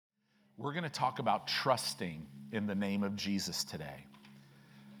We're going to talk about trusting in the name of Jesus today.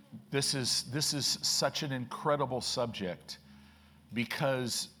 This is such an incredible subject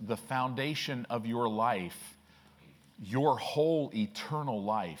because the foundation of your life, your whole eternal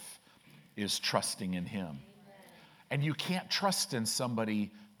life, is trusting in Him. And you can't trust in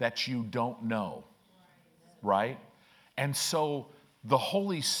somebody that you don't know, right? And so the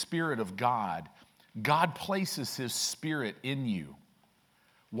Holy Spirit of God places His Spirit in you.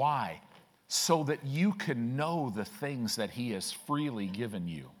 Why? So that you can know the things that He has freely given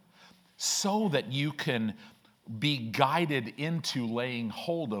you. So that you can be guided into laying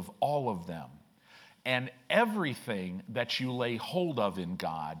hold of all of them. And everything that you lay hold of in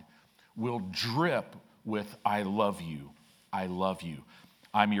God will drip with, I love you, I love you.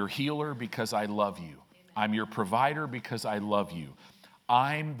 I'm your healer because I love you. I'm your provider because I love you.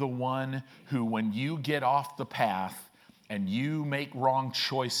 I'm the one who, when you get off the path and you make wrong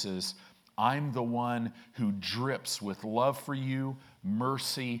choices, I'm the one who drips with love for you,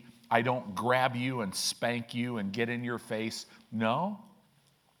 mercy. I don't grab you and spank you and get in your face. No,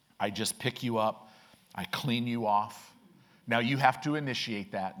 I just pick you up. I clean you off. Now you have to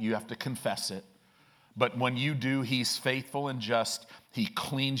initiate that. You have to confess it. But when you do, He's faithful and just. He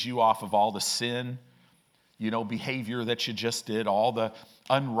cleans you off of all the sin, behavior that you just did, all the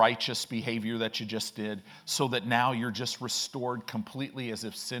unrighteous behavior that you just did, so that now you're just restored completely as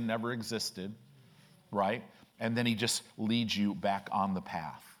if sin never existed, right? And then He just leads you back on the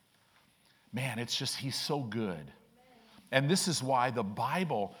path. Man, He's so good. And this is why the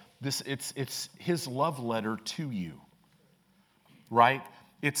Bible, it's His love letter to you, right?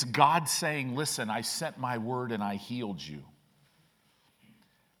 It's God saying, listen, I sent my word and I healed you.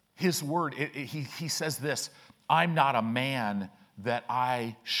 His word, he says this, I'm not a man that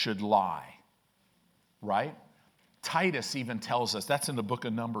I should lie, right? Titus even tells us, that's in the book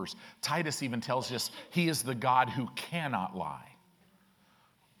of Numbers, Titus even tells us He is the God who cannot lie.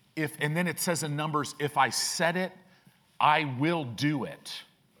 And then it says in Numbers, if I said it, I will do it,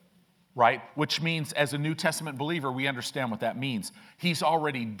 right? Which means as a New Testament believer, we understand what that means. He's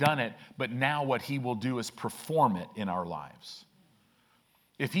already done it, but now what He will do is perform it in our lives.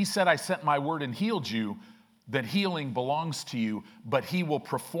 If He said, I sent my word and healed you, then healing belongs to you, but He will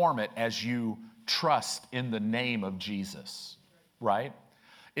perform it as you trust in the name of Jesus, right?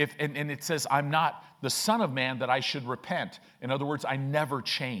 And it says, I'm not the Son of Man that I should repent. In other words, I never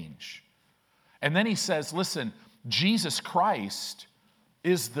change. And then He says, listen, Jesus Christ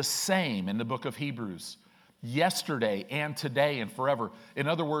is the same in the book of Hebrews, yesterday and today and forever. In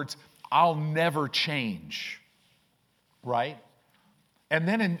other words, I'll never change, right? And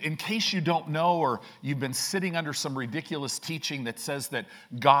then in case you don't know, or you've been sitting under some ridiculous teaching that says that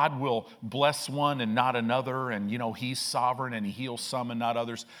God will bless one and not another, and He's sovereign and He heals some and not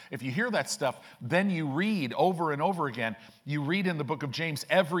others. If you hear that stuff, then you read over and over again, you read in the book of James,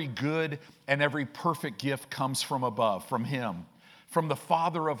 every good and every perfect gift comes from above, from Him, from the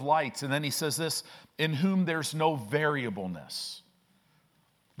Father of lights. And then He says this, in whom there's no variableness.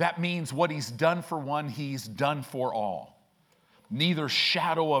 That means what He's done for one, He's done for all. Neither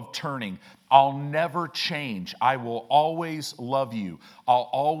shadow of turning. I'll never change. I will always love you. I'll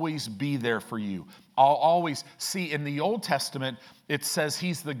always be there for you. I'll always see in the Old Testament, it says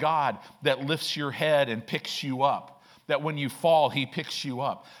He's the God that lifts your head and picks you up. That when you fall, He picks you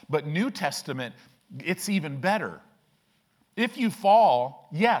up. But New Testament, it's even better. If you fall,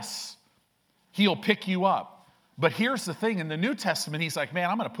 yes, He'll pick you up. But here's the thing, in the New Testament, He's like, man,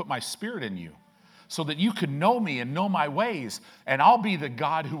 I'm going to put my Spirit in you, so that you can know me and know my ways, and I'll be the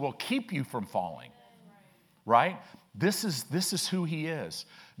God who will keep you from falling, right? This is who He is.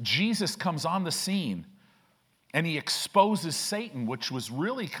 Jesus comes on the scene, and He exposes Satan, which was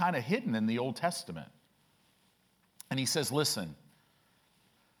really kind of hidden in the Old Testament. And He says, listen,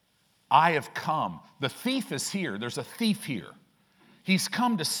 I have come. The thief is here. There's a thief here. He's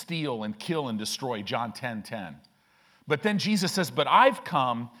come to steal and kill and destroy, John 10:10. But then Jesus says, but I've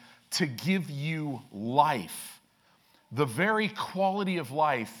come to give you life, the very quality of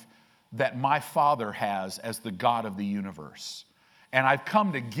life that my Father has as the God of the universe. And I've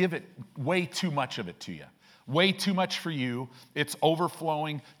come to give it, way too much of it to you. Way too much for you. It's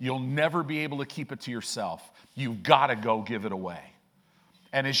overflowing. You'll never be able to keep it to yourself. You've got to go give it away.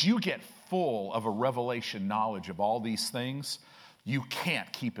 And as you get full of a revelation knowledge of all these things, you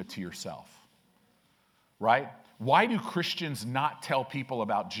can't keep it to yourself, right? Why do Christians not tell people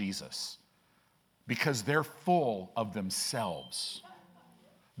about Jesus? Because they're full of themselves.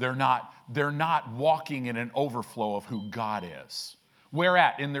 They're not walking in an overflow of who God is. Where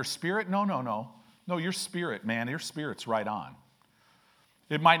at? In their spirit? No. No, your spirit, man, your spirit's right on.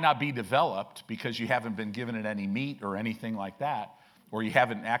 It might not be developed because you haven't been given it any meat or anything like that, or you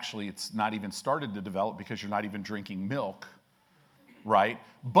haven't actually, it's not even started to develop because you're not even drinking milk, right?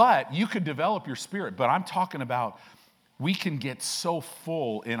 But you could develop your spirit. But I'm talking about we can get so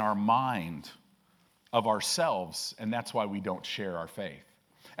full in our mind of ourselves, and that's why we don't share our faith.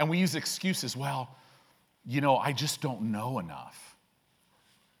 And we use excuses. Well, I just don't know enough.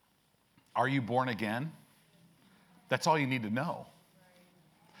 Are you born again? That's all you need to know.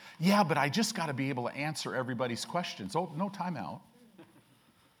 Yeah, but I just got to be able to answer everybody's questions. Oh, no, time out.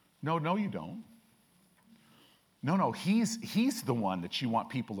 No, you don't. No, he's the one that you want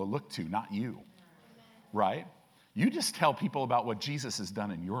people to look to, not you. Right? You just tell people about what Jesus has done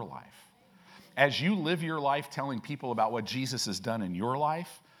in your life. As you live your life telling people about what Jesus has done in your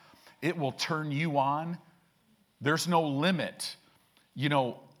life, it will turn you on. There's no limit.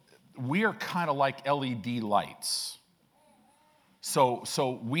 We are kind of like LED lights.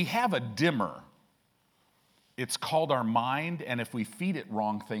 So we have a dimmer. It's called our mind, and if we feed it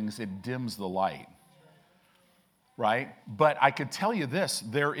wrong things, it dims the light. Right? But I could tell you this,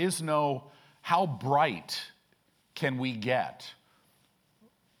 there is no, how bright can we get?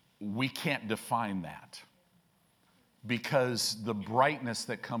 We can't define that. Because the brightness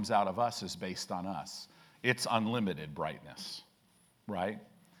that comes out of us is based on us. It's unlimited brightness. Right?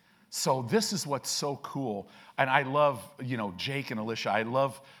 So this is what's so cool. And I love, Jake and Alicia, I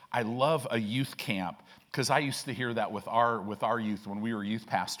love a youth camp, because I used to hear that with our youth when we were youth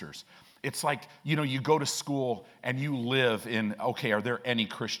pastors. It's like, you go to school and you live in, okay, are there any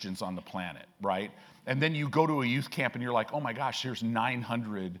Christians on the planet, right? And then you go to a youth camp and you're like, oh my gosh, there's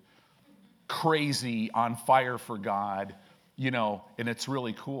 900 crazy, on fire for God, and it's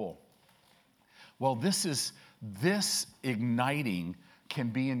really cool. Well, this igniting can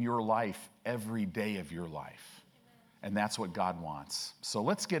be in your life every day of your life. And that's what God wants. So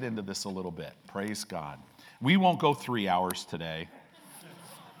let's get into this a little bit. Praise God. We won't go 3 hours today.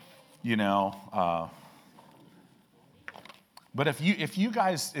 But if you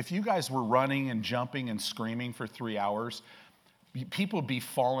guys were running and jumping and screaming for 3 hours, people would be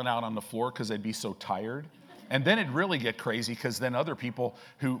falling out on the floor because they'd be so tired. And then it'd really get crazy, because then other people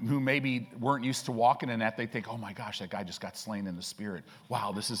who maybe weren't used to walking in that, they'd think, oh my gosh, that guy just got slain in the spirit.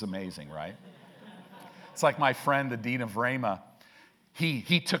 Wow, this is amazing, right? It's like my friend, the Dean of Rhema.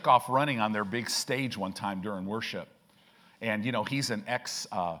 He took off running on their big stage one time during worship. And, he's an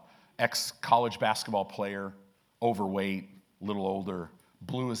ex-college basketball player, overweight, a little older,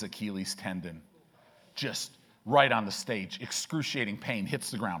 blew his Achilles tendon. Just right on the stage, excruciating pain, hits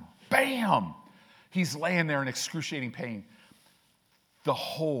the ground. Bam! He's laying there in excruciating pain. The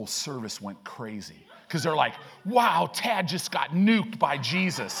whole service went crazy because they're like, wow, Tad just got nuked by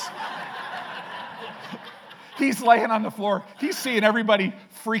Jesus. He's laying on the floor. He's seeing everybody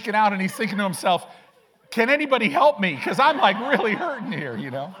freaking out, and he's thinking to himself, can anybody help me? Because I'm like really hurting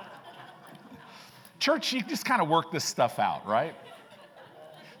here, Church, you just kind of work this stuff out, right?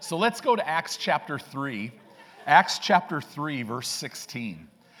 So let's go to Acts chapter 3. Acts chapter 3, verse 16.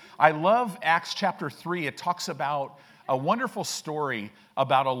 I love Acts chapter 3. It talks about a wonderful story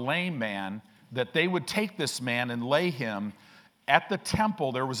about a lame man, that they would take this man and lay him at the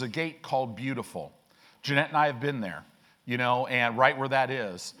temple. There was a gate called Beautiful. Jeanette and I have been there, and right where that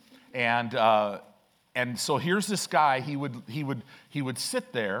is. And so here's this guy. He would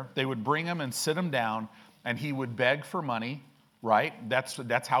sit there. They would bring him and sit him down, and he would beg for money, right?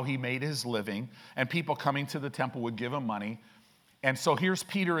 That's how he made his living. And people coming to the temple would give him money. And so here's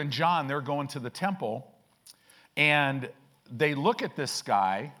Peter and John. They're going to the temple, and they look at this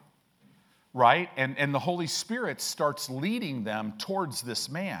guy, right? And the Holy Spirit starts leading them towards this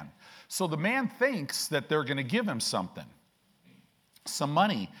man. So the man thinks that they're going to give him something, some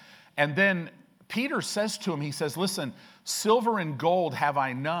money. And then Peter says to him, he says, listen, silver and gold have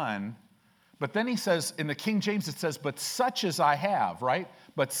I none. But then he says, in the King James it says, but such as I have, right?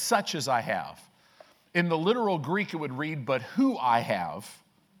 But such as I have. In the literal Greek it would read, but who I have,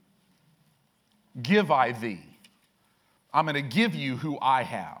 give I thee. I'm going to give you who I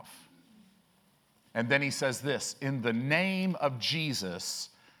have. And then he says this, in the name of Jesus,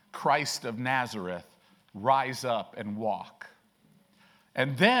 Christ of Nazareth, rise up and walk.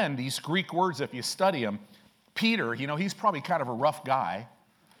 And then these Greek words, if you study them, Peter, he's probably kind of a rough guy,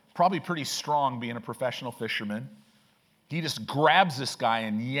 probably pretty strong being a professional fisherman. He just grabs this guy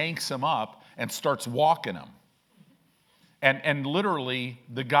and yanks him up and starts walking him. And literally,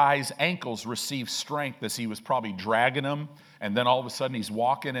 the guy's ankles receive strength as he was probably dragging him, and then all of a sudden he's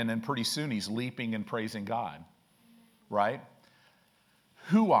walking, and then pretty soon he's leaping and praising God, right?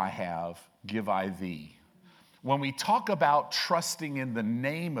 Who I have, give I thee. When we talk about trusting in the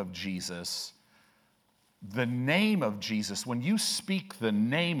name of Jesus, when you speak the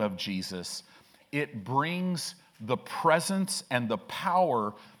name of Jesus, it brings the presence and the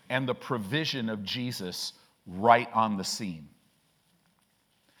power and the provision of Jesus right on the scene.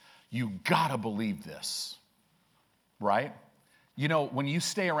 You gotta believe this, right? You know, when you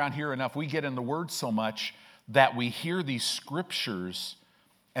stay around here enough, we get in the Word so much that we hear these scriptures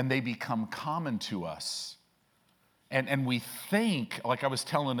and they become common to us. And we think, like I was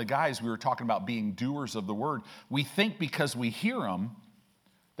telling the guys, we were talking about being doers of the Word. We think because we hear them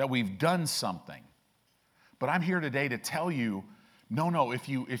that we've done something. But I'm here today to tell you, no, if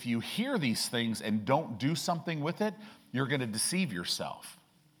you hear these things and don't do something with it, you're going to deceive yourself,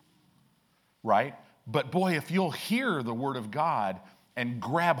 right? But boy, if you'll hear the Word of God and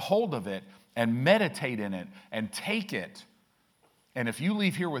grab hold of it and meditate in it and take it, and if you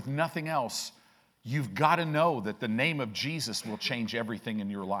leave here with nothing else, you've got to know that the name of Jesus will change everything in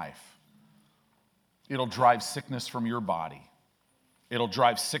your life. It'll drive sickness from your body. It'll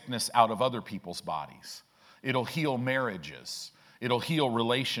drive sickness out of other people's bodies. It'll heal marriages. It'll heal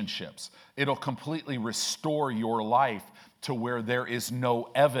relationships. It'll completely restore your life to where there is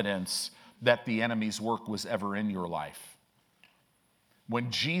no evidence that the enemy's work was ever in your life. When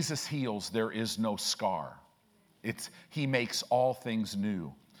Jesus heals, there is no scar. He makes all things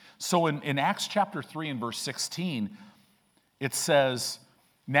new. So in Acts chapter 3 and verse 16, it says,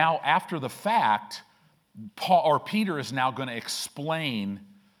 now after the fact, Peter is now going to explain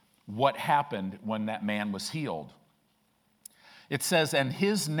what happened when that man was healed. It says, and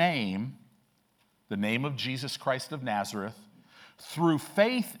his name, the name of Jesus Christ of Nazareth, through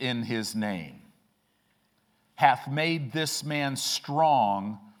faith in his name, hath made this man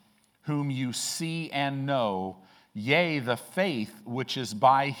strong, whom you see and know. Yea, the faith which is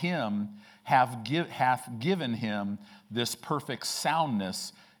by him hath given him this perfect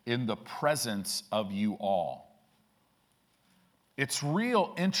soundness in the presence of you all. It's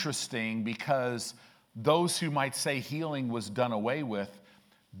real interesting because those who might say healing was done away with,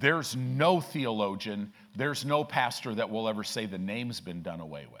 there's no theologian, there's no pastor that will ever say the name's been done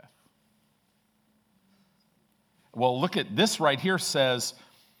away with. Well, look at this right here says,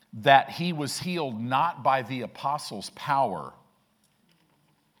 that he was healed not by the apostles' power.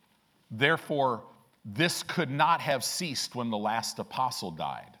 Therefore, this could not have ceased when the last apostle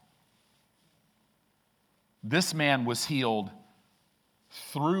died. This man was healed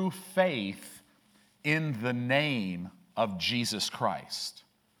through faith in the name of Jesus Christ.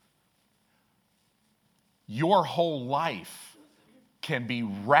 Your whole life can be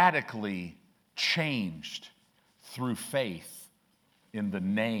radically changed through faith in the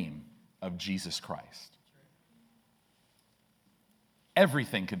name of Jesus Christ.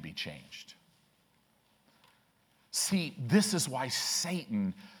 Everything could be changed. See, this is why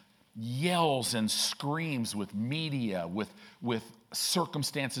Satan yells and screams with media, with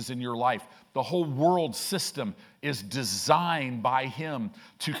circumstances in your life. The whole world system is designed by him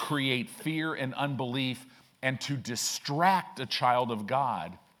to create fear and unbelief and to distract a child of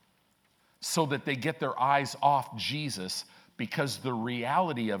God so that they get their eyes off Jesus. Because the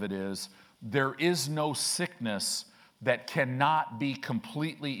reality of it is, there is no sickness that cannot be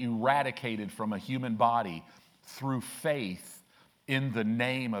completely eradicated from a human body through faith in the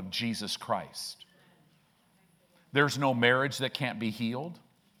name of Jesus Christ. There's no marriage that can't be healed,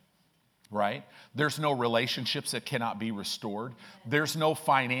 right? There's no relationships that cannot be restored. There's no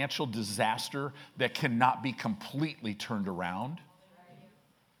financial disaster that cannot be completely turned around.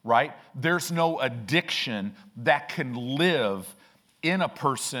 Right? There's no addiction that can live in a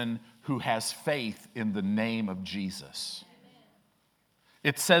person who has faith in the name of Jesus.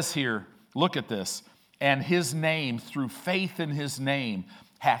 It says here, look at this, and his name, through faith in his name,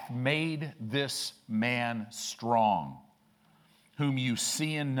 hath made this man strong, whom you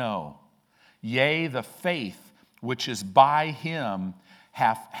see and know. Yea, the faith which is by him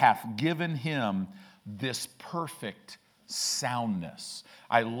hath given him this perfect soundness.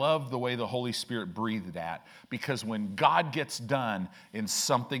 I love the way the Holy Spirit breathed that, because when God gets done in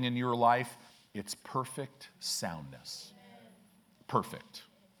something in your life, it's perfect soundness. Perfect.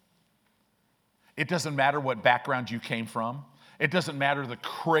 It doesn't matter what background you came from. It doesn't matter the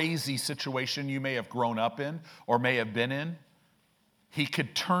crazy situation you may have grown up in or may have been in. He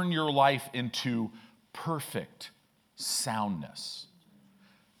could turn your life into perfect soundness.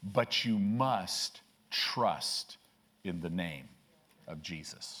 But you must trust in the name of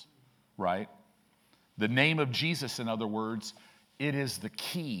Jesus, right? The name of Jesus, in other words, it is the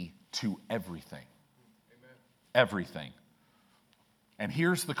key to everything. Amen. Everything. And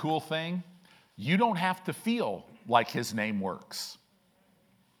here's the cool thing. You don't have to feel like his name works.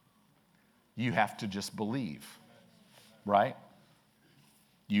 You have to just believe, right?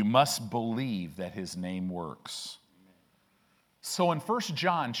 You must believe that his name works. So in 1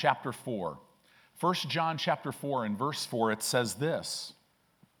 John chapter 4, 1 John chapter 4 and verse 4, it says this.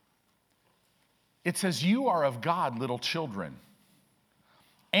 It says, you are of God, little children,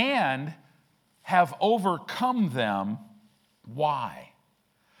 and have overcome them. Why?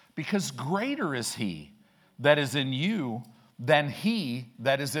 Because greater is he that is in you than he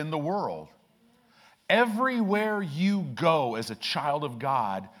that is in the world. Everywhere you go as a child of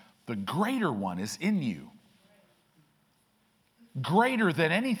God, the greater one is in you. Greater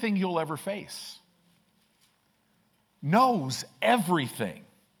than anything you'll ever face. Knows everything.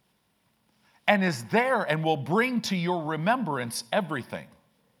 And is there and will bring to your remembrance everything.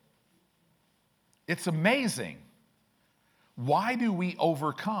 It's amazing. Why do we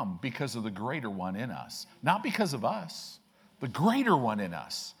overcome? Because of the greater one in us. Not because of us. The greater one in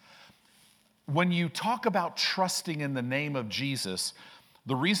us. When you talk about trusting in the name of Jesus,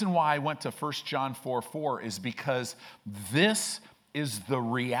 the reason why I went to 1 John 4:4 is because this is the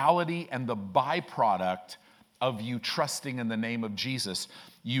reality and the byproduct of you trusting in the name of Jesus.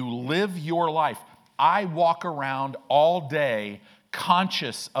 You live your life. I walk around all day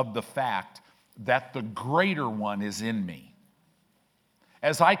conscious of the fact that the greater one is in me.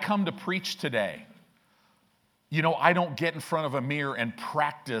 As I come to preach today, I don't get in front of a mirror and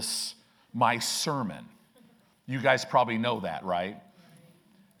practice my sermon. You guys probably know that, right?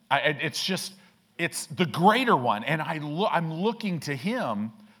 It's the greater one, and I'm looking to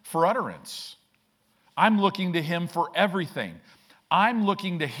him for utterance. I'm looking to him for everything. I'm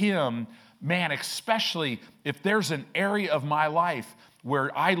looking to him, man, especially if there's an area of my life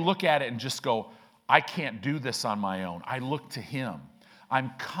where I look at it and just go, I can't do this on my own. I look to him.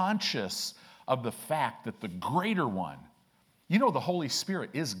 I'm conscious of the fact that the greater one, the Holy Spirit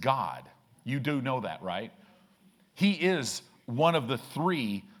is God. You do know that, right? He is one of the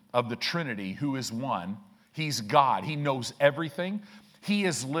three of the Trinity who is one. He's God. He knows everything. He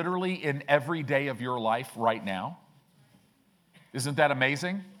is literally in every day of your life right now. Isn't that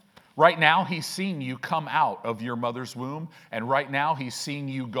amazing? Right now, he's seeing you come out of your mother's womb, and right now, he's seeing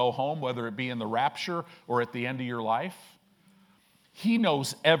you go home, whether it be in the rapture or at the end of your life. He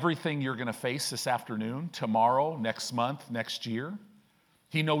knows everything you're going to face this afternoon, tomorrow, next month, next year.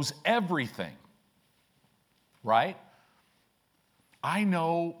 He knows everything, right? I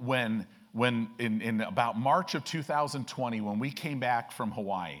know when in about March of 2020, when we came back from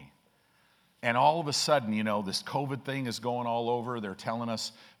Hawaii, and all of a sudden, this COVID thing is going all over. They're telling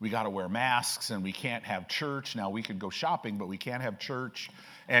us we got to wear masks and we can't have church. Now we could go shopping, but we can't have church.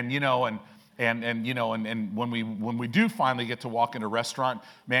 And when we do finally get to walk into a restaurant,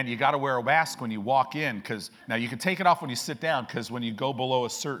 man, you got to wear a mask when you walk in, because now you can take it off when you sit down, because when you go below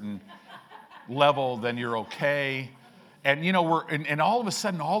a certain level, then you're okay. And and all of a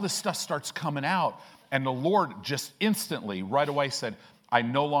sudden, all this stuff starts coming out, and the Lord just instantly, right away, said, I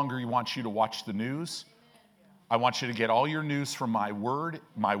no longer want you to watch the news. I want you to get all your news from my word.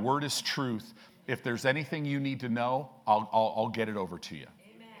 My word is truth. If there's anything you need to know, I'll get it over to you.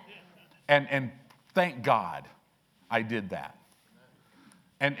 And thank God I did that.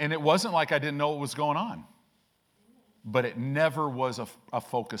 And it wasn't like I didn't know what was going on. But it never was a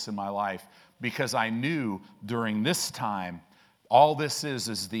focus in my life, because I knew during this time, all this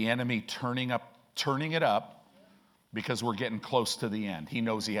is the enemy turning it up, because we're getting close to the end. He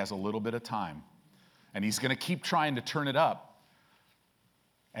knows he has a little bit of time, and he's going to keep trying to turn it up.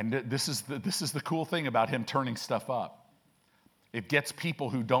 And this is the cool thing about him turning stuff up. It gets people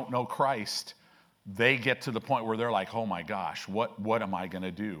who don't know Christ. They get to the point where they're like, oh my gosh, what am I going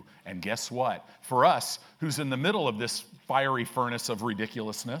to do? And guess what? For us, who's in the middle of this fiery furnace of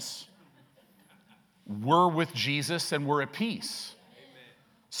ridiculousness, we're with Jesus and we're at peace.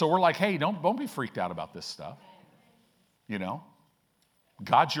 So we're like, hey, don't be freaked out about this stuff.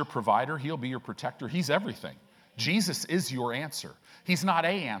 God's your provider. He'll be your protector. He's everything. Jesus is your answer. He's not a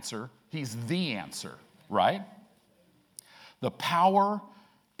answer. He's the answer, right? The power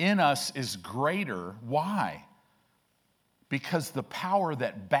in us is greater. Why? Because the power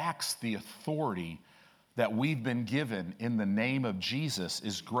that backs the authority that we've been given in the name of Jesus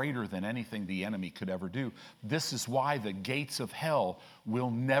is greater than anything the enemy could ever do. This is why the gates of hell will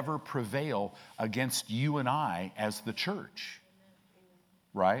never prevail against you and I as the church.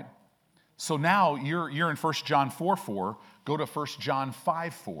 Right? So now you're in 1 John 4:4. Go to 1 John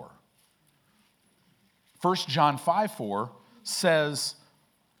 5:4. 1 John 5:4 says,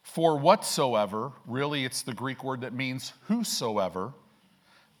 for whatsoever, really it's the Greek word that means whosoever,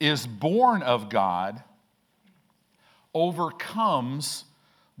 is born of God overcomes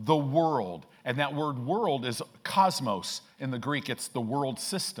the world. And that word world is cosmos. In the Greek, it's the world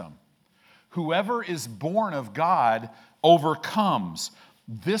system. Whoever is born of God overcomes.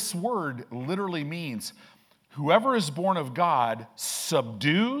 This word literally means whoever is born of God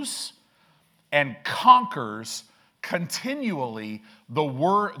subdues and conquers continually the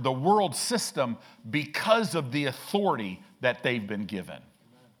world system because of the authority that they've been given.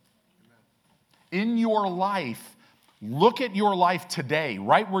 In your life, look at your life today,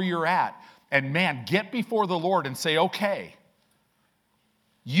 right where you're at, and man, get before the Lord and say, okay,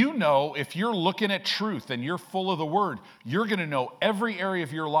 you know, if you're looking at truth and you're full of the Word, you're going to know every area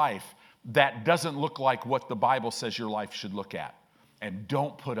of your life that doesn't look like what the Bible says your life should look at. And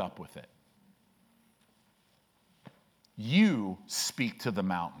don't put up with it. You speak to the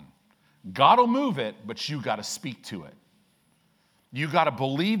mountain. God will move it, but you got to speak to it. You got to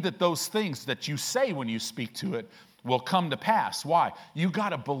believe that those things that you say when you speak to it will come to pass. Why? You got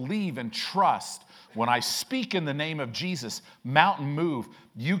to believe and trust. When I speak in the name of Jesus, mountain move,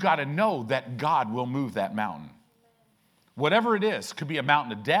 you got to know that God will move that mountain. Whatever it is, it could be a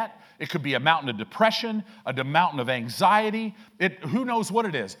mountain of debt, it could be a mountain of depression, a mountain of anxiety, who knows what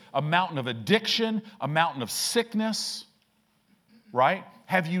it is, a mountain of addiction, a mountain of sickness, right?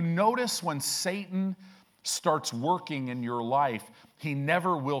 Have you noticed when Satan starts working in your life, he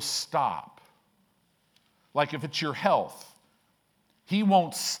never will stop? Like if it's your health, he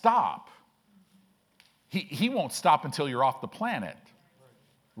won't stop. He won't stop until you're off the planet,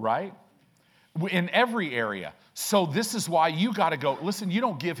 right? In every area. So this is why you got to go, listen, you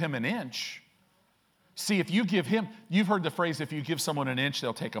don't give him an inch. See, if you give him, you've heard the phrase, if you give someone an inch,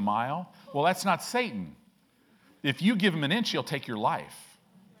 they'll take a mile. Well, that's not Satan. If you give him an inch, he'll take your life.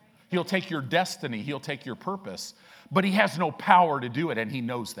 He'll take your destiny. He'll take your purpose. But he has no power to do it, and he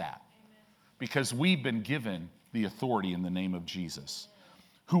knows that. Because we've been given the authority in the name of Jesus.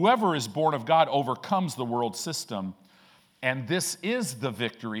 Whoever is born of God overcomes the world system, and this is the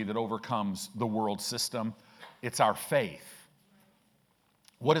victory that overcomes the world system. It's our faith.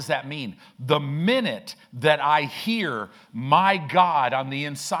 What does that mean? The minute that I hear my God on the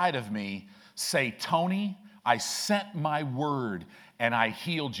inside of me say, Tony, I sent my word and I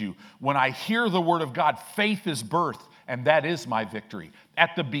healed you. When I hear the word of God, faith is birthed, and that is my victory.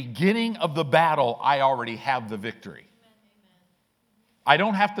 At the beginning of the battle, I already have the victory. I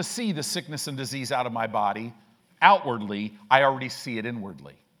don't have to see the sickness and disease out of my body outwardly. I already see it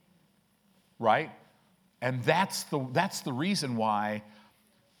inwardly. Right? And that's the reason why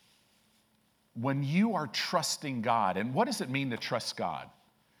when you are trusting God, and what does it mean to trust God?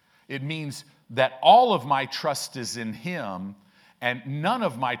 It means that all of my trust is in Him, and none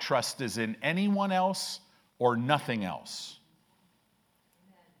of my trust is in anyone else or nothing else.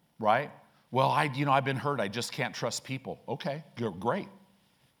 Right? Well, I've been hurt. I just can't trust people. Okay, great.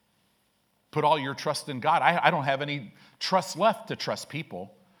 Put all your trust in God. I don't have any trust left to trust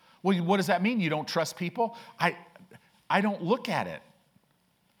people. Well, what does that mean? You don't trust people? I don't look at it.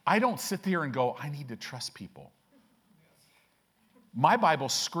 I don't sit there and go, I need to trust people. My Bible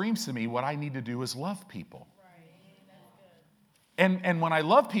screams to me what I need to do is love people. And when I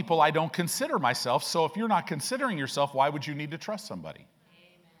love people, I don't consider myself. So if you're not considering yourself, why would you need to trust somebody?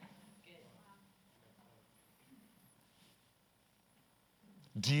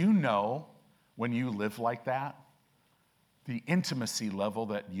 Do you know when you live like that, the intimacy level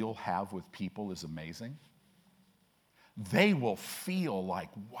that you'll have with people is amazing? They will feel like,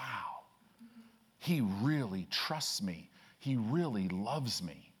 wow, he really trusts me. He really loves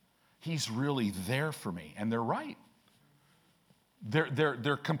me. He's really there for me. And they're right.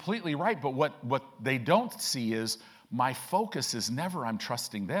 They're completely right. But what they don't see is my focus is never I'm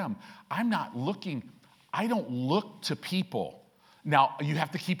trusting them. I don't look to people. Now, you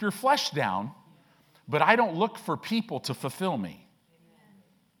have to keep your flesh down, but I don't look for people to fulfill me.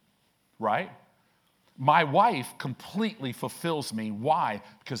 Right? My wife completely fulfills me. Why?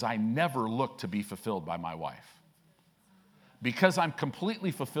 Because I never look to be fulfilled by my wife. Because I'm completely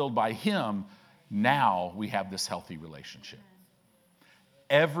fulfilled by him, now we have this healthy relationship.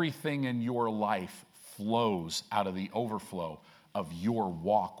 Everything in your life flows out of the overflow of your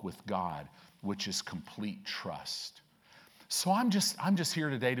walk with God, which is complete trust. So I'm just here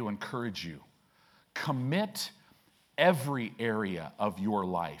today to encourage you. Commit every area of your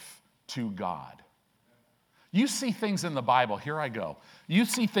life to God. You see things in the Bible. Here I go. You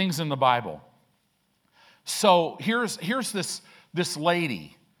see things in the Bible. So here's this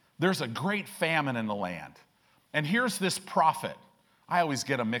lady. There's a great famine in the land. And here's this prophet. I always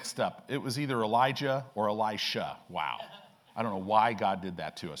get them mixed up. It was either Elijah or Elisha. Wow. I don't know why God did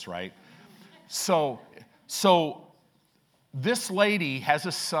that to us, right? So this lady has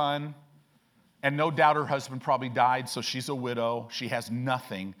a son, and no doubt her husband probably died, so she's a widow. She has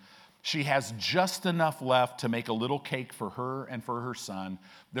nothing. She has just enough left to make a little cake for her and for her son.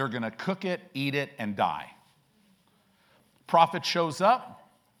 They're going to cook it, eat it, and die. Prophet shows up.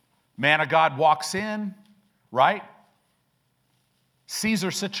 Man of God walks in, right? Sees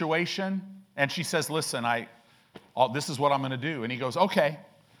her situation, and she says, listen, this is what I'm going to do. And he goes, okay.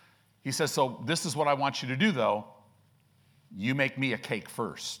 He says, so this is what I want you to do, though. You make me a cake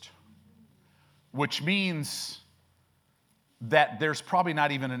first. Which means that there's probably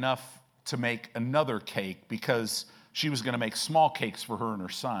not even enough to make another cake, because she was going to make small cakes for her and her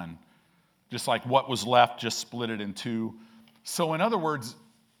son. Just like what was left, just split it in two. So in other words,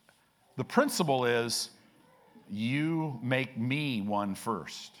 the principle is, you make me one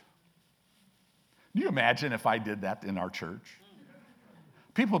first. Can you imagine if I did that in our church?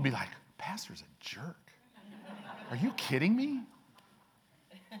 People would be like, Pastor's a jerk. Are you kidding me?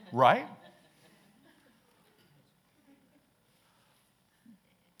 Right?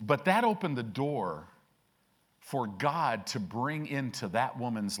 But that opened the door for God to bring into that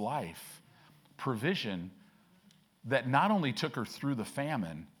woman's life provision that not only took her through the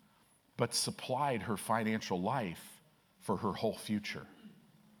famine, but supplied her financial life for her whole future.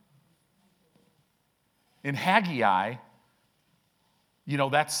 In Haggai,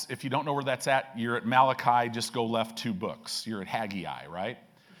 that's, if you don't know where that's at, you're at Malachi, just go left 2 books. You're at Haggai, right?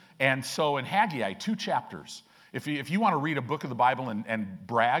 And so in Haggai, 2 chapters. If you want to read a book of the Bible and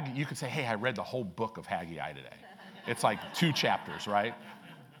brag, you could say, hey, I read the whole book of Haggai today. It's like 2 chapters, right?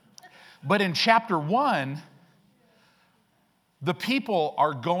 But in chapter 1, the people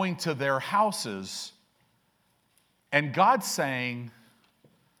are going to their houses, and God's saying,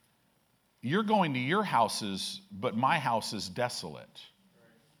 you're going to your houses, but my house is desolate.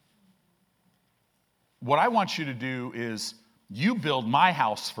 What I want you to do is, you build my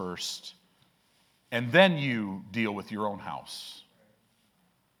house first, and then you deal with your own house.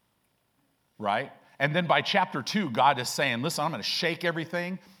 Right? And then by chapter 2, God is saying, listen, I'm going to shake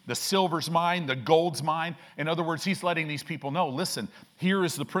everything. The silver's mine, the gold's mine. In other words, he's letting these people know, listen, here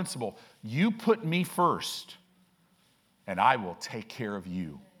is the principle. You put me first, and I will take care of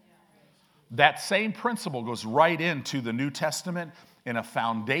you. That same principle goes right into the New Testament in a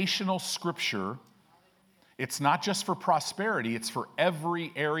foundational scripture. It's not just for prosperity, it's for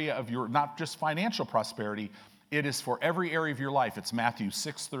every area of your, not just financial prosperity, it is for every area of your life. It's Matthew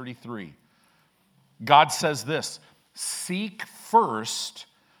 6:33. God says this, seek first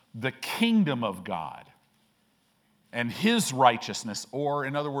the kingdom of God and his righteousness, or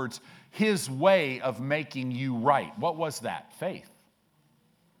in other words, his way of making you right. What was that? Faith.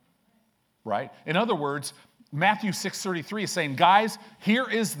 Right? In other words, Matthew 6:33 is saying, guys, here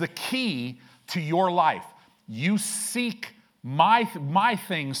is the key to your life. You seek my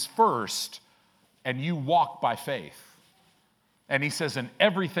things first, and you walk by faith. And he says, and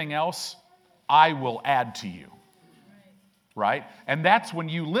everything else I will add to you. Right? And that's when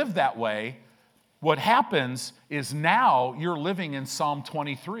you live that way, what happens is now you're living in Psalm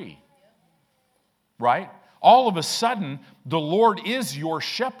 23. Right? All of a sudden, the Lord is your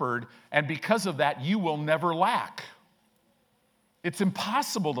shepherd, and because of that, you will never lack. It's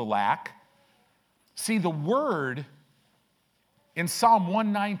impossible to lack. See, the word in Psalm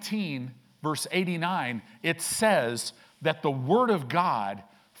 119, verse 89, it says that the word of God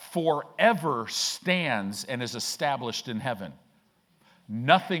forever stands and is established in heaven.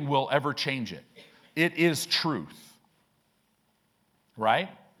 Nothing will ever change it. It is truth. Right?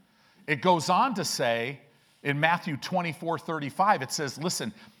 It goes on to say, in Matthew 24:35, it says,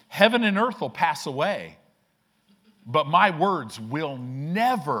 listen, heaven and earth will pass away, but my words will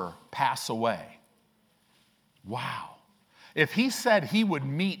never pass away. Wow. If he said he would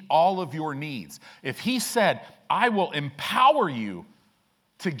meet all of your needs, if he said, I will empower you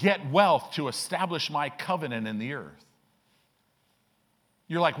to get wealth to establish my covenant in the earth,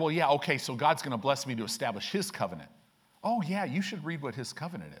 you're like, well, yeah, okay, so God's going to bless me to establish his covenant. Oh, yeah, you should read what his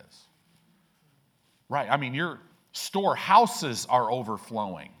covenant is. Right, I mean, your storehouses are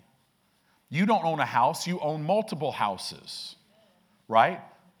overflowing. You don't own a house, you own multiple houses, right?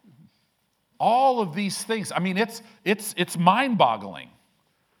 All of these things, I mean, it's mind-boggling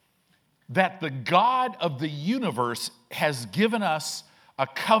that the God of the universe has given us a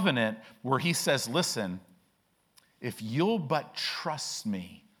covenant where he says, listen, if you'll but trust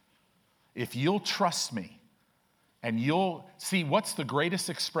me, if you'll trust me, and you'll see, what's the greatest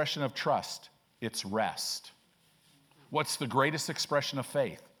expression of trust? It's rest. What's the greatest expression of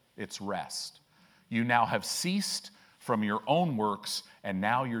faith? It's rest. You now have ceased from your own works, and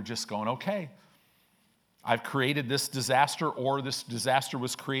now you're just going, okay, I've created this disaster, or this disaster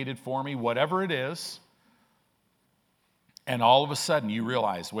was created for me, whatever it is, and all of a sudden you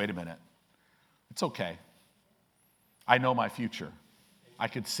realize, wait a minute, it's okay. I know my future. I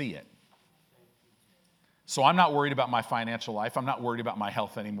could see it. So I'm not worried about my financial life. I'm not worried about my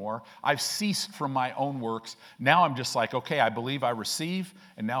health anymore. I've ceased from my own works. Now I'm just like, okay, I believe, I receive,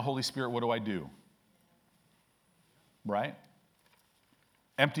 and now, Holy Spirit, what do I do? Right?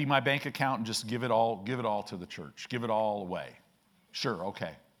 Empty my bank account and just give it all to the church. Give it all away. Sure,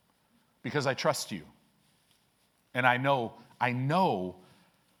 okay. Because I trust you. And I know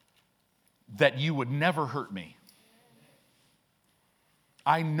that you would never hurt me.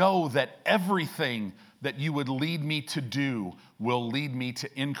 I know that everything that you would lead me to do will lead me to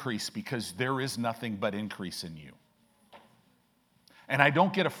increase, because there is nothing but increase in you. And I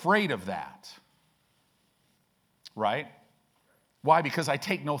don't get afraid of that. Right? Why? Because I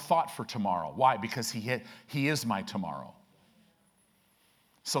take no thought for tomorrow. Why? Because he is my tomorrow.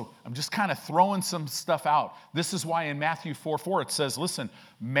 So I'm just kind of throwing some stuff out. This is why in Matthew 4:4 it says, listen,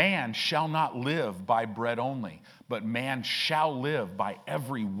 man shall not live by bread only, but man shall live by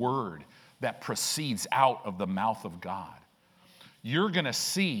every word that proceeds out of the mouth of God. You're going to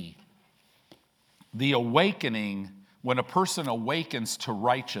see the awakening. When a person awakens to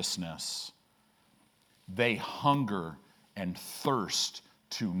righteousness, they hunger and thirst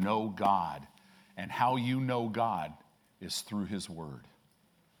to know God. And how you know God is through his word.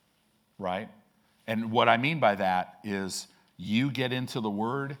 Right? And what I mean by that is, you get into the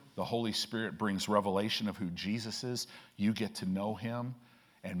word, the Holy Spirit brings revelation of who Jesus is, you get to know him,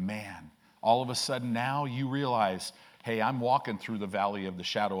 and man, all of a sudden now you realize, hey, I'm walking through the valley of the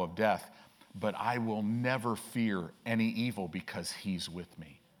shadow of death, but I will never fear any evil because he's with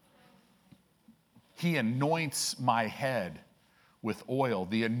me. He anoints my head with oil.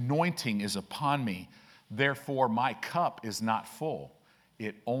 The anointing is upon me. Therefore, my cup is not full.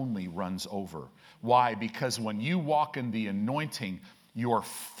 It only runs over. Why? Because when you walk in the anointing, your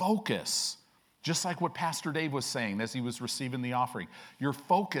focus, just like what Pastor Dave was saying as he was receiving the offering, your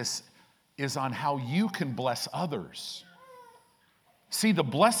focus is on how you can bless others. See, the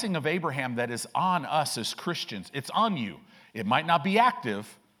blessing of Abraham that is on us as Christians, it's on you. It might not be active.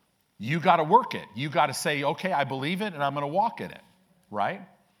 You got to work it. You got to say, okay, I believe it and I'm going to walk in it, right?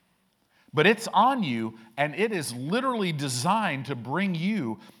 But it's on you, and it is literally designed to bring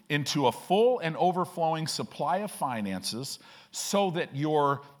you into a full and overflowing supply of finances so that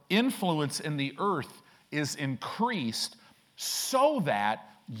your influence in the earth is increased so that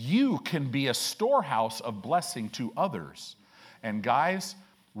you can be a storehouse of blessing to others. And guys,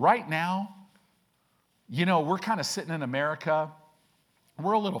 right now, we're kind of sitting in America.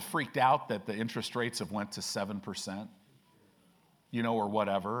 We're a little freaked out that the interest rates have went to 7%. Or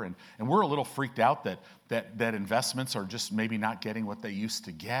whatever. And we're a little freaked out that investments are just maybe not getting what they used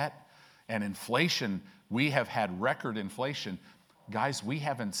to get. And inflation, we have had record inflation. Guys, we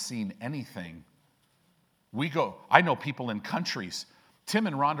haven't seen anything. I know people in countries, Tim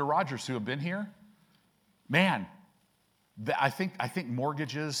and Rhonda Rogers, who have been here. Man, I think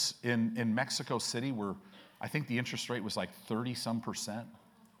mortgages in Mexico City I think the interest rate was like 30-some%.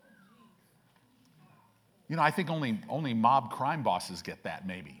 I think only mob crime bosses get that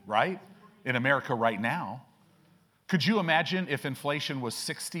maybe, right? In America right now. Could you imagine if inflation was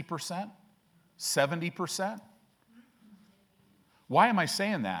 60%, 70%? Why am I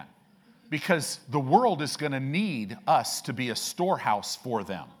saying that? Because the world is going to need us to be a storehouse for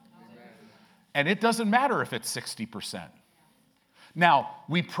them. And it doesn't matter if it's 60%. Now,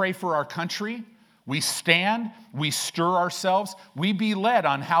 we pray for our country. We stand, we stir ourselves, we be led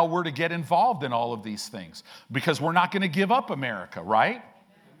on how we're to get involved in all of these things, because we're not going to give up America, right? Amen.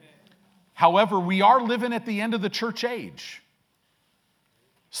 However, we are living at the end of the church age.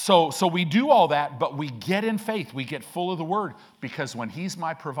 So we do all that, but we get in faith, we get full of the word, because when he's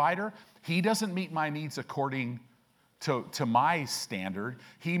my provider, he doesn't meet my needs according to my standard.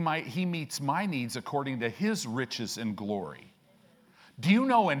 He meets my needs according to his riches and glory. Do you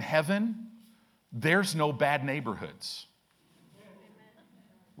know in heaven, there's no bad neighborhoods,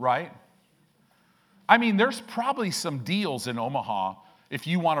 right? I mean, there's probably some deals in Omaha if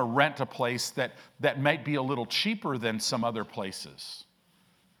you want to rent a place that might be a little cheaper than some other places.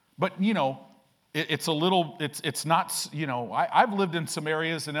 But, it's not, I've lived in some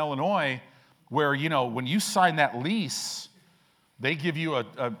areas in Illinois where, when you sign that lease, they give you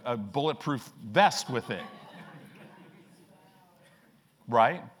a bulletproof vest with it,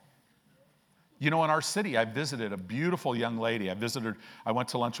 right? You know, in our city, I visited a beautiful young lady. I went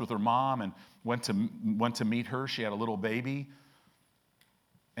to lunch with her mom and went to meet her. She had a little baby.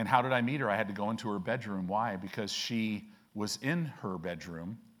 And how did I meet her? I had to go into her bedroom. Why? Because she was in her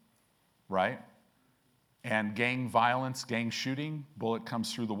bedroom, right? And gang violence, gang shooting, bullet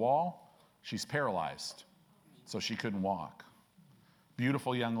comes through the wall. She's paralyzed, so she couldn't walk.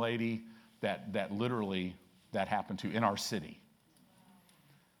 Beautiful young lady that literally that happened to in our city.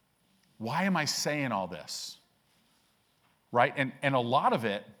 Why am I saying all this? Right? And a lot of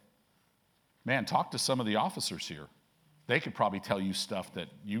it, man, talk to some of the officers here. They could probably tell you stuff that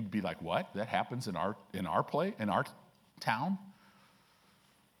you'd be like, what? That happens in our town?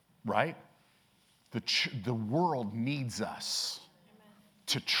 Right? The world needs us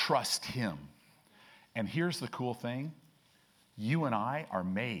to trust him. And here's the cool thing. You and I are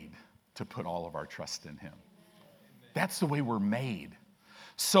made to put all of our trust in him. That's the way we're made.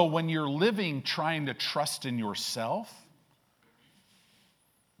 So when you're living trying to trust in yourself,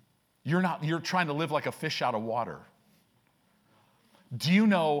 you're trying to live like a fish out of water. Do you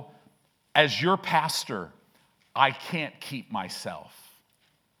know, as your pastor, I can't keep myself,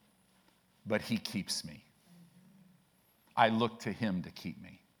 but he keeps me. I look to him to keep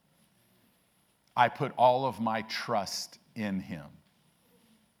me. I put all of my trust in him.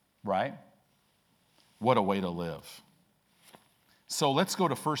 Right? What a way to live. So let's go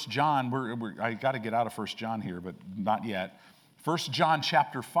to 1 John. I got to get out of 1 John here, but not yet. 1 John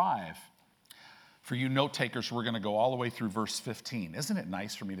chapter 5. For you note takers, we're going to go all the way through verse 15. Isn't it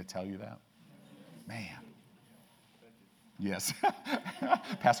nice for me to tell you that? Man. Yes.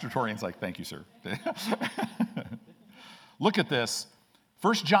 Pastor Torian's like, thank you, sir. Look at this.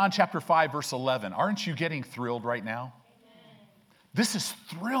 1 John chapter 5, verse 11. Aren't you getting thrilled right now? This is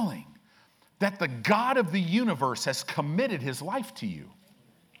thrilling that the God of the universe has committed his life to you.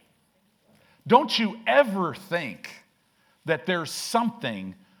 Don't you ever think that there's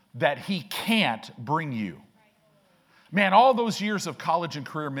something that he can't bring you. Man, all those years of college and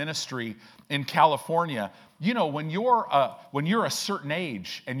career ministry in California, you know, when you're a certain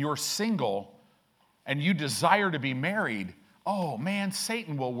age and you're single and you desire to be married, oh man,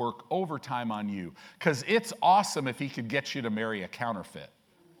 Satan will work overtime on you because it's awesome if he could get you to marry a counterfeit,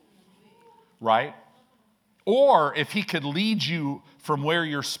 right? Or if he could lead you from where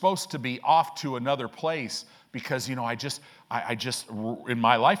you're supposed to be off to another place because, you know, I just, in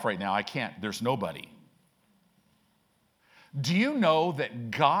my life right now, I can't, there's nobody. Do you know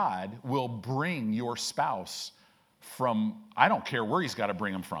that God will bring your spouse from, I don't care where he's got to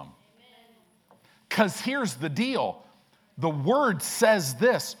bring them from. Because here's the deal. The word says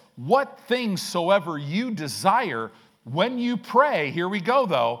this, what things soever you desire when you pray, here we go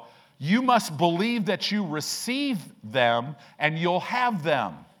though, you must believe that you receive them and you'll have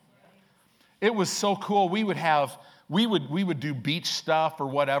them. It was so cool. We would do beach stuff or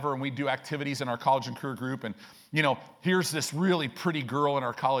whatever, and we'd do activities in our college and career group. And, you know, here's this really pretty girl in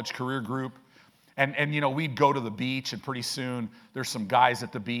our college career group. And you know, we'd go to the beach, and pretty soon there's some guys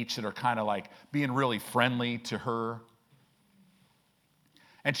at the beach that are kind of like being really friendly to her.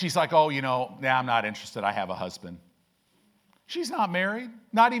 And she's like, oh, you know, nah, I'm not interested. I have a husband. She's not married,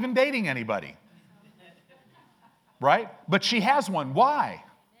 not even dating anybody. Right? But she has one. Why?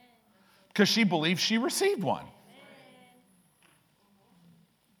 Because she believes she received one.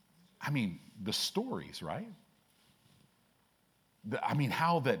 I mean, the stories, right?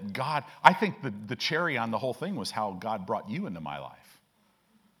 How that God, I think the cherry on the whole thing was how God brought you into my life.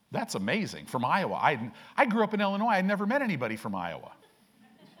 That's amazing. From Iowa. I grew up in Illinois. I never met anybody from Iowa.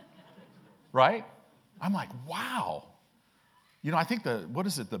 Right? I'm like, wow. You know, I think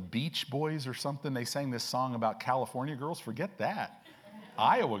the Beach Boys or something, they sang this song about California girls. Forget that.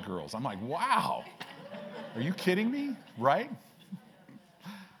 Iowa girls. I'm like, wow. Are you kidding me? Right?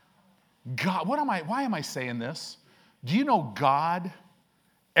 God, why am I saying this? Do you know God,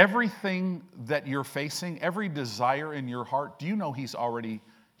 everything that you're facing, every desire in your heart, do you know He's already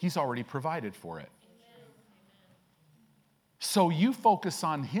provided for it? So you focus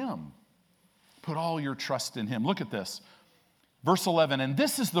on Him. Put all your trust in Him. Look at this. Verse 11, and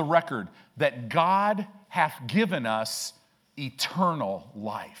this is the record that God hath given us eternal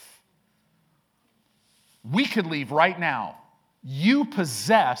life. We could leave right now. You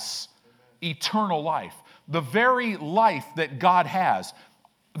possess eternal life. The very life that God has.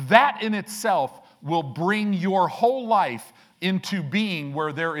 That in itself will bring your whole life into being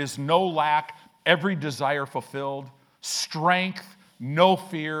where there is no lack, every desire fulfilled, strength, no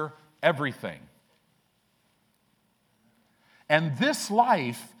fear, everything. And this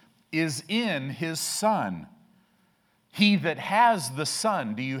life is in His Son. He that has the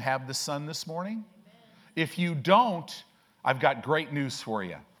Son. Do you have the Son this morning? If you don't, I've got great news for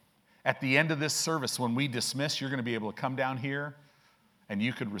you. At the end of this service, when we dismiss, you're going to be able to come down here and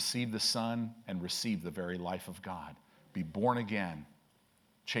you could receive the Son and receive the very life of God. Be born again.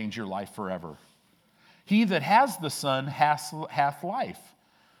 Change your life forever. He that has the Son hath life.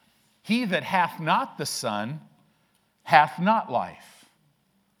 He that hath not the Son hath not life.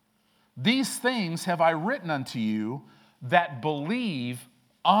 These things have I written unto you that believe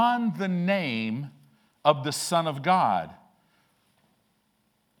on the name of the Son of God.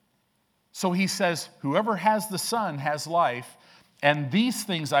 So he says, whoever has the Son has life, and these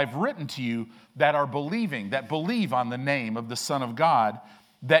things I've written to you that are believing, that believe on the name of the Son of God,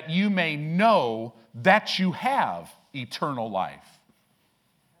 that you may know that you have eternal life.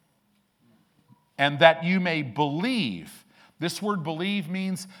 And that you may believe. This word believe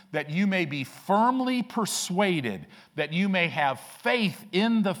means that you may be firmly persuaded, that you may have faith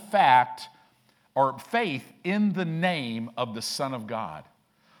in the fact, or faith in the name of the Son of God.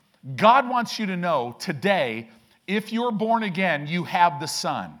 God wants you to know today, if you're born again, you have the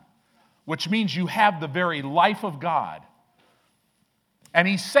Son, which means you have the very life of God. And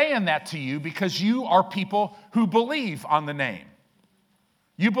he's saying that to you because you are people who believe on the name.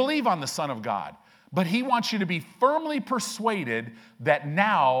 You believe on the Son of God. But he wants you to be firmly persuaded that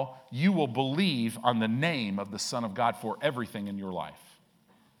now you will believe on the name of the Son of God for everything in your life.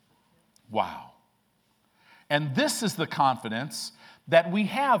 Wow. And this is the confidence that we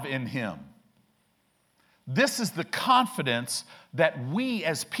have in him. This is the confidence that we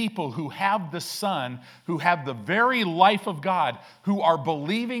as people who have the Son, who have the very life of God, who are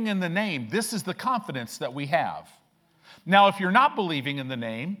believing in the name, this is the confidence that we have. Now, if you're not believing in the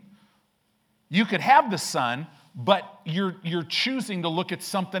name, you could have the Son, but you're choosing to look at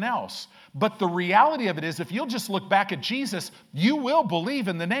something else. But the reality of it is, if you'll just look back at Jesus, you will believe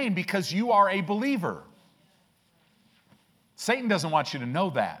in the name because you are a believer. Satan doesn't want you to know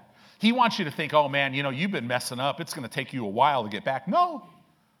that. He wants you to think, oh man, you've been messing up. It's going to take you a while to get back. No.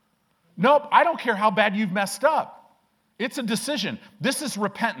 Nope, I don't care how bad you've messed up. It's a decision. This is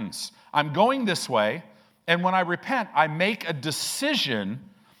repentance. I'm going this way, and when I repent, I make a decision.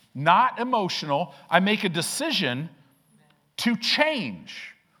 Not emotional. I make a decision to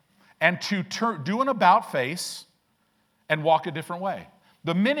change and to do an about face and walk a different way.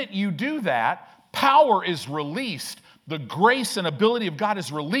 The minute you do that, power is released. The grace and ability of God is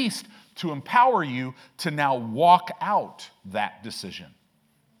released to empower you to now walk out that decision.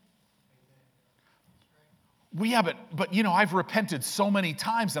 But I've repented so many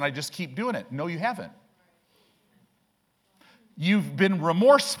times and I just keep doing it. No, you haven't. You've been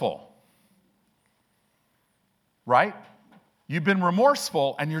remorseful, right? You've been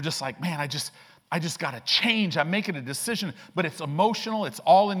remorseful and you're just like, man, I just got to change. I'm making a decision, but it's emotional. It's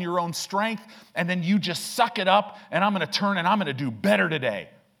all in your own strength. And then you just suck it up and I'm going to turn and I'm going to do better today.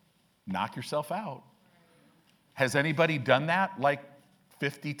 Knock yourself out. Has anybody done that like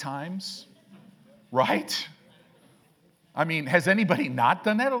 50 times? Right? I mean, has anybody not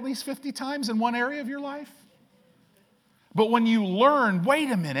done that at least 50 times in one area of your life? But when you learn,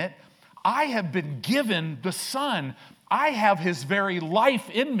 wait a minute, I have been given the Son. I have his very life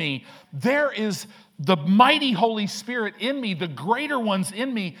in me. There is the mighty Holy Spirit in me, the greater ones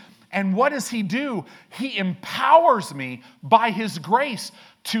in me. And what does he do? He empowers me by his grace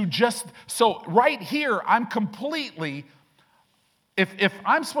to so right here, I'm completely, if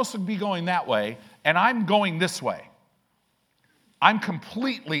I'm supposed to be going that way and I'm going this way, I'm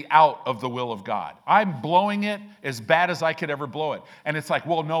completely out of the will of God. I'm blowing it as bad as I could ever blow it. And it's like,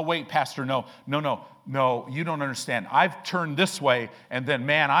 well, no, wait, Pastor, no, you don't understand. I've turned this way, and then,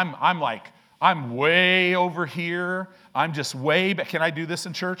 man, I'm way over here. I'm just way back. Can I do this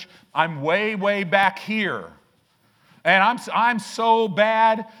in church? I'm way, way back here. And I'm so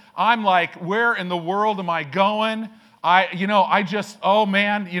bad. I'm like, where in the world am I going? Oh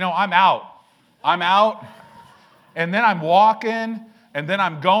man, I'm out. And then I'm walking, and then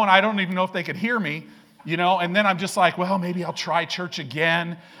I'm going. I don't even know if they could hear me, and then I'm just like, well, maybe I'll try church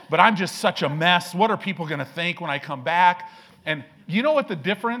again, but I'm just such a mess. What are people going to think when I come back? And you know what the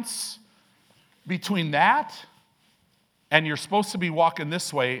difference between that and you're supposed to be walking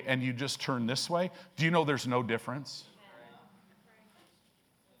this way and you just turn this way? Do you know there's no difference?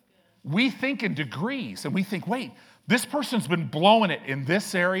 We think in degrees, and we think, wait, this person's been blowing it in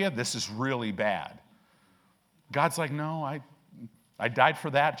this area. This is really bad. God's like, no, I died for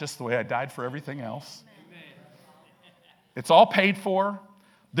that just the way I died for everything else. It's all paid for.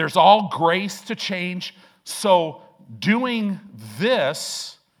 There's all grace to change. So doing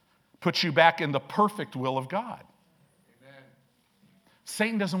this puts you back in the perfect will of God.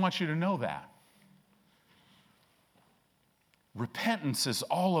 Satan doesn't want you to know that. Repentance is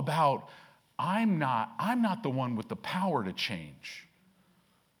all about, I'm not the one with the power to change.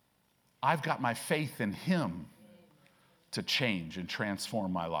 I've got my faith in him to change and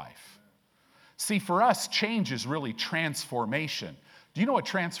transform my life. See, for us, change is really transformation. Do you know what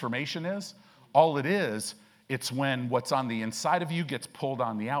transformation is? All it is, it's when what's on the inside of you gets pulled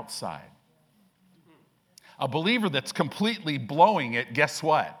on the outside. A believer that's completely blowing it, guess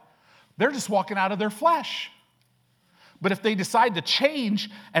what? They're just walking out of their flesh. But if they decide to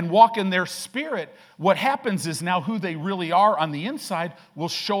change and walk in their spirit, what happens is now who they really are on the inside will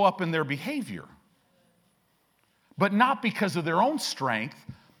show up in their behavior. But not because of their own strength,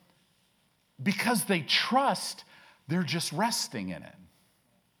 because they trust, they're just resting in it.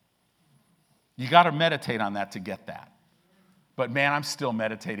 You got to meditate on that to get that. But man, I'm still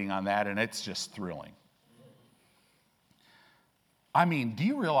meditating on that, and it's just thrilling. I mean, do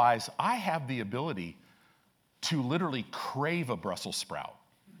you realize I have the ability to literally crave a Brussels sprout?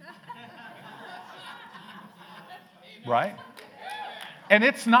 Right? And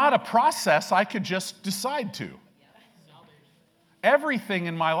it's not a process I could just decide to. Everything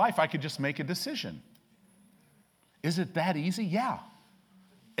in my life, I could just make a decision. Is it that easy? Yeah.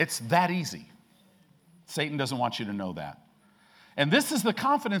 It's that easy. Satan doesn't want you to know that. And this is the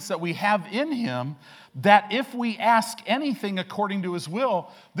confidence that we have in him, that if we ask anything according to his will,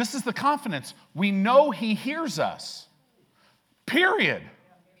 this is the confidence. We know he hears us. Period.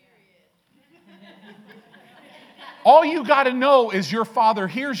 All you got to know is your Father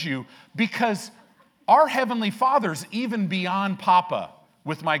hears you, because our Heavenly Father's even beyond Papa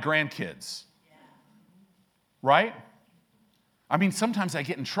with my grandkids. Right? I mean, sometimes I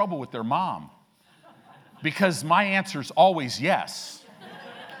get in trouble with their mom because my answer's always yes.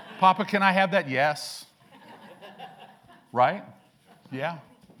 Papa, can I have that? Yes. Right? Yeah.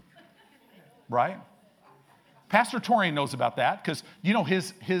 Right? Pastor Torian knows about that because, you know,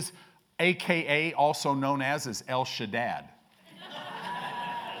 his AKA, also known as, is El Shaddad.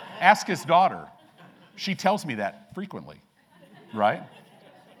 Ask his daughter. She tells me that frequently. Right?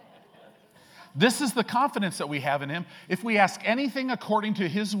 This is the confidence that we have in him. If we ask anything according to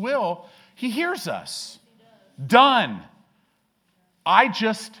his will, he hears us. Done. I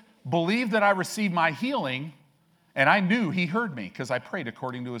just believed that I received my healing, and I knew he heard me because I prayed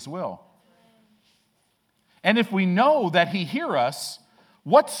according to his will. And if we know that he hears us,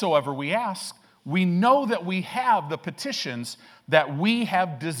 whatsoever we ask, we know that we have the petitions that we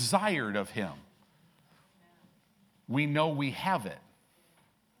have desired of him. We know we have it.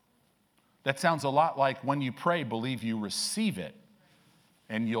 That sounds a lot like when you pray, believe you receive it,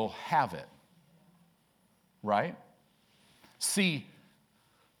 and you'll have it. Right? See,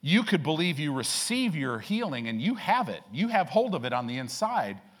 you could believe you receive your healing and you have it. You have hold of it on the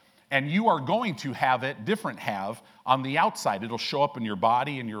inside, and you are going to have it, on the outside. It'll show up in your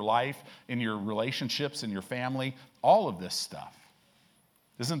body, in your life, in your relationships, in your family, all of this stuff.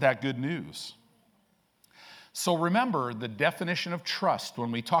 Isn't that good news? So remember the definition of trust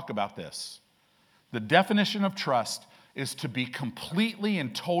when we talk about this. The definition of trust is to be completely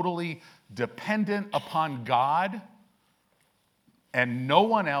and totally dependent upon God and no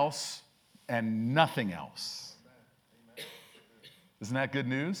one else and nothing else. Isn't that good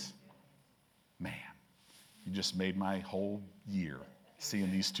news? Man, you just made my whole year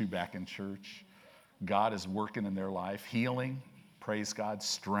seeing these two back in church. God is working in their life, healing, praise God,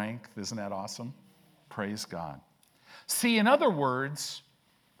 strength. Isn't that awesome? Praise God. See, in other words,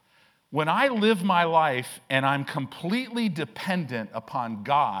 when I live my life and I'm completely dependent upon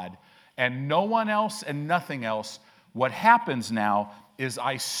God and no one else and nothing else, what happens now is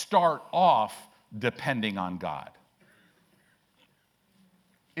I start off depending on God.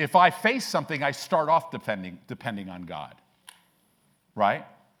 If I face something, I start off depending on God. Right?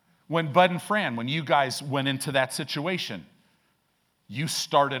 When Bud and Fran, when you guys went into that situation, you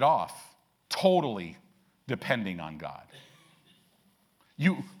started off totally depending on God.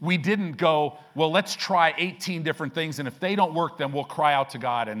 We didn't go, well, let's try 18 different things, and if they don't work, then we'll cry out to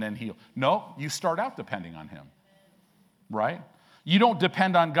God and then heal. No, you start out depending on him. Right? You don't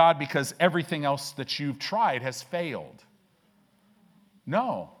depend on God because everything else that you've tried has failed.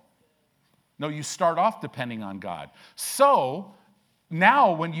 No, you start off depending on God. So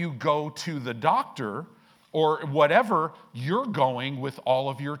now when you go to the doctor or whatever, you're going with all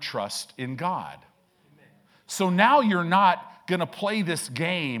of your trust in God. So now you're not going to play this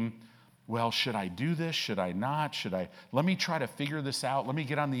game, well, should I do this? Should I not? Let me try to figure this out. Let me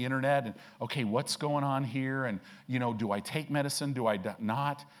get on the internet and, okay, what's going on here? And, do I take medicine? Do I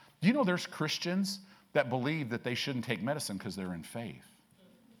not? Do you know there's Christians that believe that they shouldn't take medicine because they're in faith?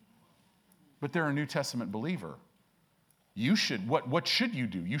 but they're a New Testament believer. You should, what should you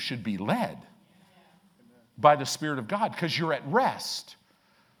do? You should be led by the Spirit of God because you're at rest.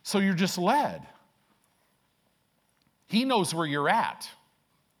 So you're just led. He knows where you're at.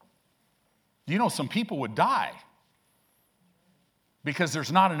 You know, some people would die because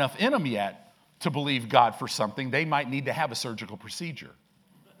there's not enough in them yet to believe God for something. They might need to have a surgical procedure,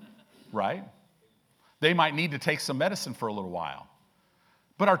 right? They might need to take some medicine for a little while.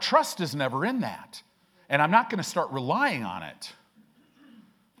 But our trust is never in that. And I'm not going to start relying on it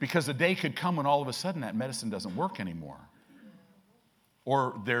because a day could come when all of a sudden that medicine doesn't work anymore.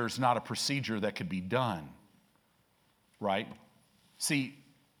 Or there's not a procedure that could be done, right? See,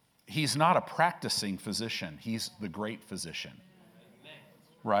 he's not a practicing physician. He's the great physician,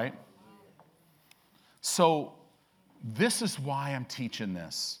 right? So this is why I'm teaching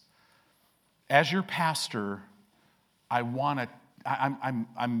this. As your pastor,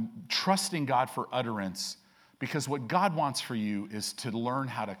 I'm trusting God for utterance because what God wants for you is to learn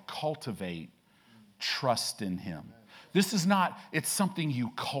how to cultivate trust in Him. This is not, it's something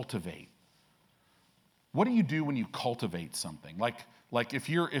you cultivate. What do you do when you cultivate something? Like if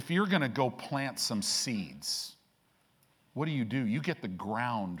you're going to go plant some seeds, what do? You get the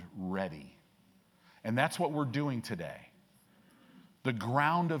ground ready. And that's what we're doing today. The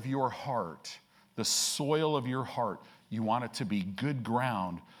ground of your heart, the soil of your heart, you want it to be good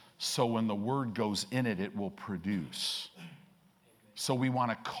ground so when the word goes in it, it will produce. So we want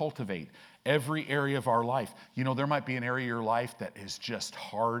to cultivate every area of our life. You know, there might be an area of your life that is just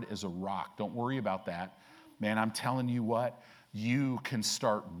hard as a rock. Don't worry about that. Man, I'm telling you what, you can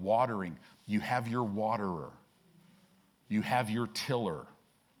start watering. You have your waterer. You have your tiller.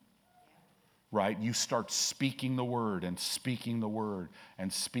 Right? You start speaking the word and speaking the word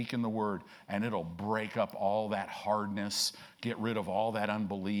and speaking the word, and it'll break up all that hardness, get rid of all that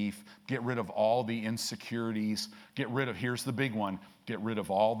unbelief, get rid of all the insecurities, here's the big one, get rid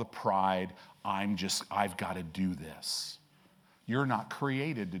of all the pride. I've got to do this. You're not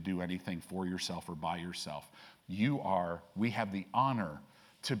created to do anything for yourself or by yourself. We have the honor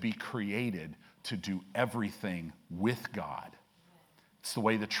to be created to do everything with God. It's the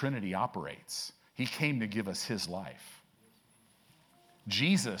way the Trinity operates. He came to give us His life.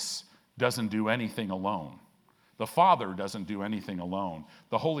 Jesus doesn't do anything alone. The Father doesn't do anything alone.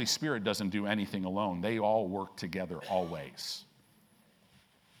 The Holy Spirit doesn't do anything alone. They all work together always.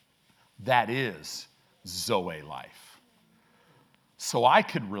 That is Zoe life. So I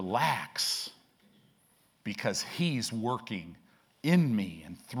could relax because He's working in me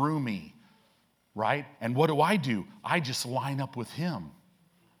and through me. Right? And what do? I just line up with Him.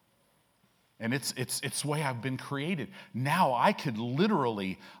 And it's the way I've been created. Now I could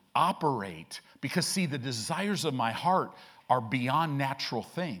literally operate because, see, the desires of my heart are beyond natural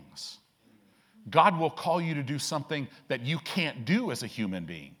things. God will call you to do something that you can't do as a human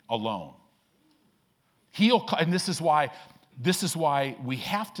being alone. And this is why we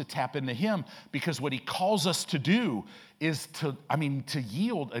have to tap into Him, because what He calls us to do is to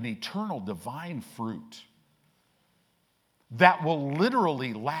yield an eternal divine fruit that will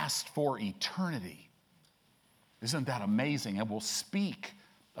literally last for eternity. Isn't that amazing? And will speak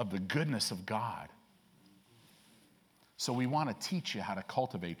of the goodness of God. So we want to teach you how to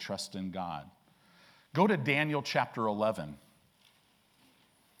cultivate trust in God. Go to Daniel chapter 11.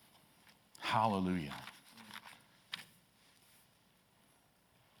 Hallelujah.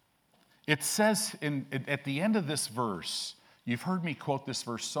 It says at the end of this verse, you've heard me quote this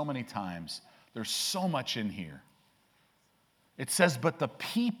verse so many times. There's so much in here. It says, but the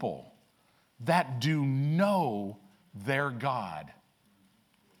people that do know their God,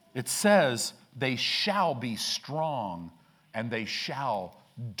 it says they shall be strong and they shall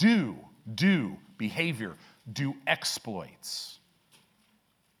do behavior, do exploits.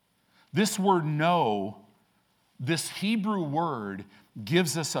 This word know, this Hebrew word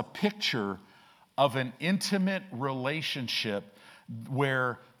gives us a picture of an intimate relationship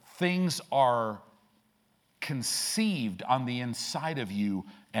where things are conceived on the inside of you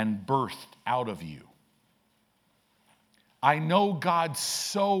and birthed out of you. I know God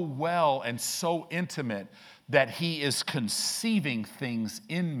so well and so intimate that He is conceiving things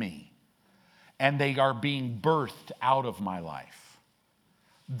in me, and they are being birthed out of my life.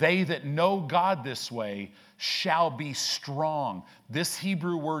 They that know God this way shall be strong. This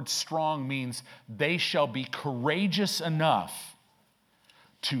Hebrew word strong means they shall be courageous enough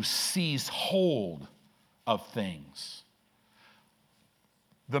to seize hold of things.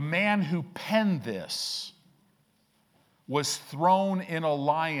 The man who penned this was thrown in a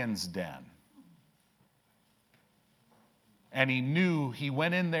lion's den. And he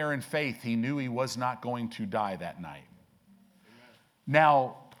went in there in faith. He knew he was not going to die that night.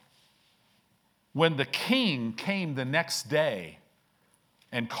 Now, when the king came the next day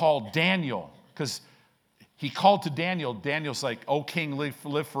and called Daniel, because he called to Daniel, Daniel's like, "Oh, king,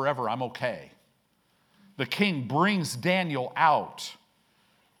 live forever, I'm okay." The king brings Daniel out,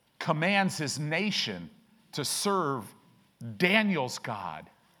 commands his nation to serve Daniel's God.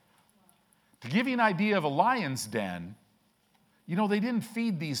 To give you an idea of a lion's den, they didn't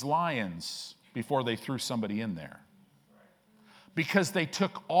feed these lions before they threw somebody in there. Because they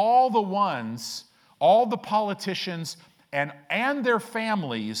took all the politicians and their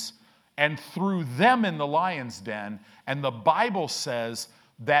families and threw them in the lion's den. And the Bible says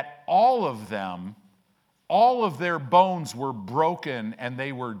that all of their bones were broken and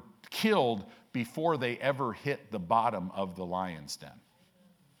they were killed before they ever hit the bottom of the lion's den.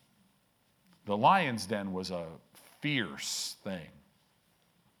 The lion's den was a fierce thing.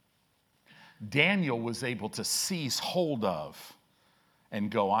 Daniel was able to seize hold of and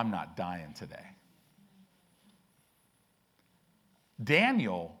go, "I'm not dying today."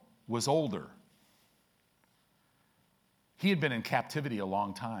 Daniel was older. He had been in captivity a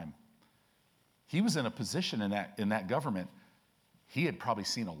long time. He was in a position in that government. He had probably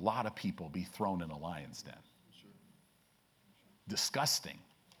seen a lot of people be thrown in a lion's den. Disgusting.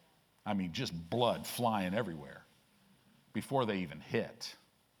 I mean, just blood flying everywhere before they even hit,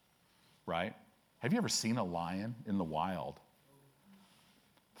 right? Have you ever seen a lion in the wild?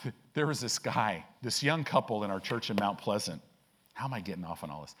 There was this young couple in our church in Mount Pleasant. How am I getting off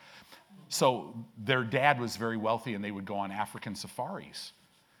on all this? So their dad was very wealthy and they would go on African safaris.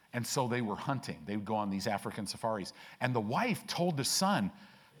 And so they were hunting. They would go on these African safaris. And the wife told the son,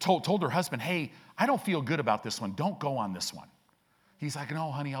 told her husband, "Hey, I don't feel good about this one. Don't go on this one." He's like,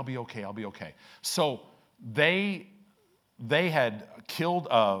 "No, honey, I'll be okay. So they had killed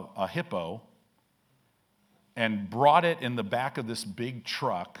a hippo and brought it in the back of this big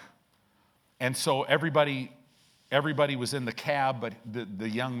truck. And so everybody was in the cab, but the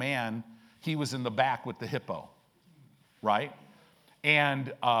young man, he was in the back with the hippo, right?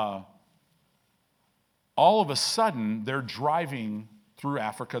 And all of a sudden, they're driving through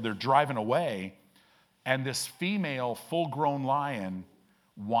Africa, they're driving away, and this female full-grown lion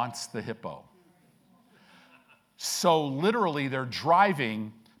wants the hippo. So literally, they're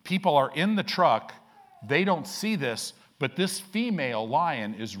driving, people are in the truck, they don't see this, but this female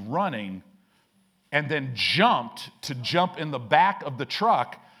lion is running and then jump in the back of the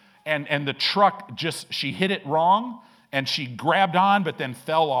truck, and the truck she hit it wrong, and she grabbed on but then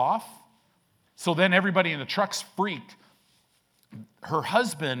fell off. So then everybody in the truck's freaked. Her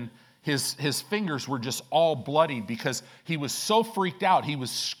husband, his fingers were just all bloodied because he was so freaked out. He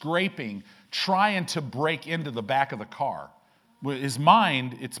was scraping, trying to break into the back of the car. With his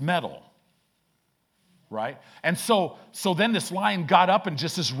mind, it's metal, right? And so then this lion got up and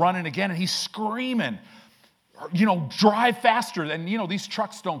just is running again, and he's screaming, drive faster. And, these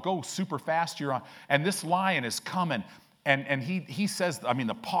trucks don't go super fast. And this lion is coming. And he says,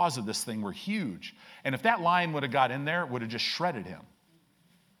 the paws of this thing were huge. And if that lion would have got in there, it would have just shredded him.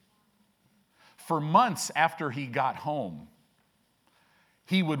 For months after he got home,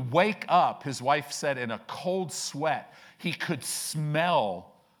 he would wake up, his wife said, in a cold sweat. He could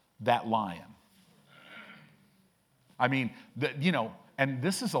smell that lion. And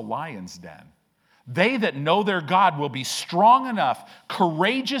this is a lion's den. They that know their God will be strong enough,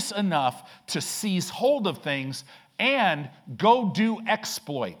 courageous enough to seize hold of things and go do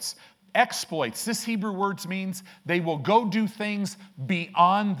exploits. Exploits, this Hebrew word means they will go do things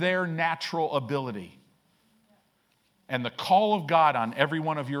beyond their natural ability. And the call of God on every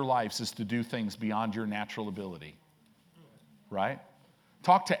one of your lives is to do things beyond your natural ability. Right?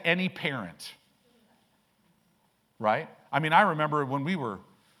 Talk to any parent. Right? I remember when we were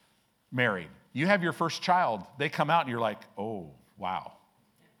married, you have your first child, they come out and you're like, "Oh, wow.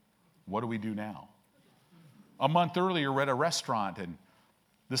 What do we do now?" A month earlier, we're at a restaurant and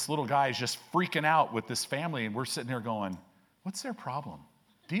this little guy is just freaking out with this family, and we're sitting there going, "What's their problem?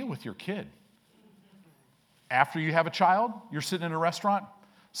 Deal with your kid." After you have a child, you're sitting in a restaurant,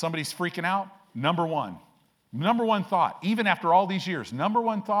 somebody's freaking out, number one thought, even after all these years, number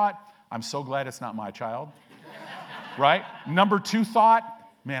one thought, "I'm so glad it's not my child." Right? Number two thought,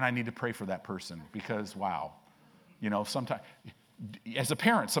 "Man, I need to pray for that person because, wow." Sometimes, as a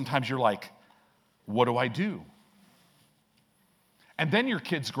parent, sometimes you're like, "What do I do?" And then your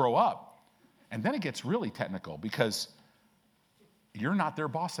kids grow up, and then it gets really technical because you're not their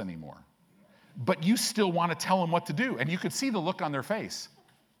boss anymore. But you still want to tell them what to do, and you could see the look on their face.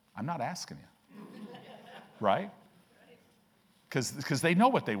 "I'm not asking you." Right? because they know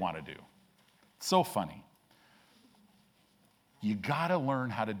what they want to do. It's so funny. You got to learn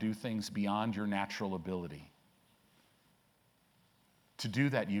how to do things beyond your natural ability. To do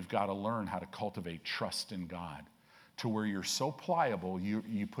that, you've got to learn how to cultivate trust in God to where you're so pliable,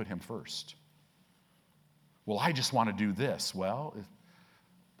 you put him first. Well, I just want to do this. Well,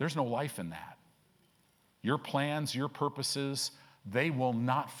 there's no life in that. Your plans, your purposes, they will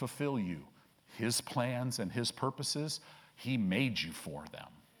not fulfill you. His plans and his purposes, he made you for them.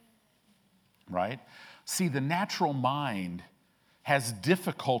 Right? See, the natural mind has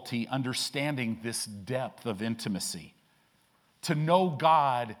difficulty understanding this depth of intimacy. To know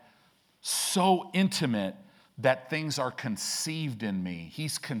God so intimate that things are conceived in me.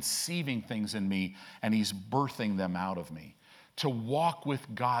 He's conceiving things in me and he's birthing them out of me. To walk with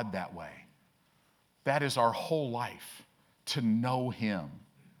God that way. That is our whole life, to know him,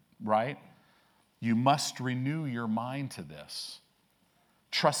 right? You must renew your mind to this.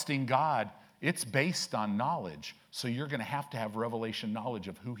 Trusting God, it's based on knowledge, so you're going to have revelation knowledge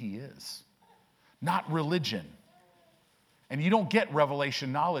of who he is, not religion. And you don't get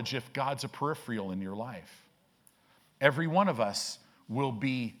revelation knowledge if God's a peripheral in your life. Every one of us will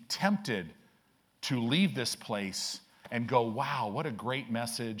be tempted to leave this place and go, wow, what a great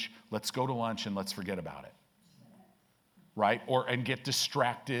message. Let's go to lunch and let's forget about it. Right? And get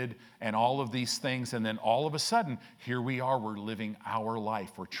distracted and all of these things. And then all of a sudden, here we are, we're living our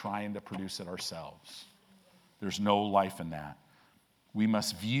life. We're trying to produce it ourselves. There's no life in that. We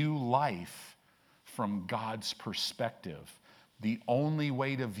must view life from God's perspective. The only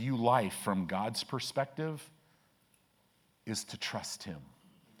way to view life from God's perspective is to trust him.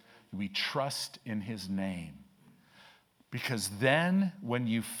 We trust in his name. Because then when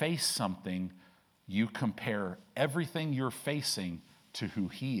you face something, you compare everything you're facing to who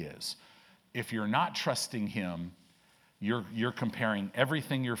he is. If you're not trusting him, you're comparing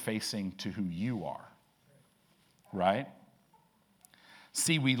everything you're facing to who you are. Right?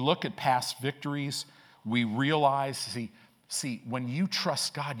 See, we look at past victories, we realize, see, when you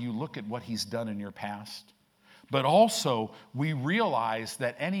trust God, you look at what he's done in your past. But also, we realize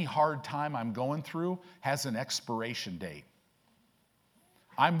that any hard time I'm going through has an expiration date.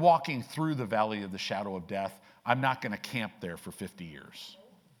 I'm walking through the valley of the shadow of death. I'm not going to camp there for 50 years.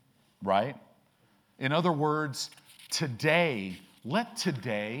 Right? In other words, let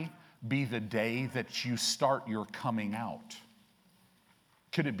today be the day that you start your coming out.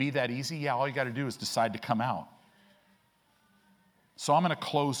 Could it be that easy? Yeah, all you got to do is decide to come out. So I'm going to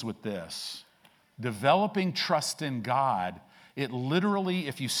close with this. Developing trust in God, it literally,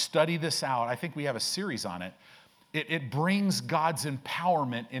 if you study this out, I think we have a series on it, it brings God's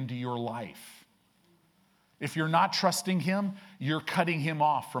empowerment into your life. If you're not trusting him, you're cutting him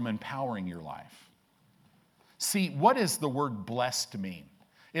off from empowering your life. See, what does the word blessed mean?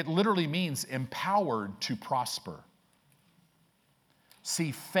 It literally means empowered to prosper.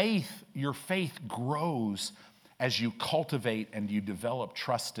 See, your faith grows as you cultivate and you develop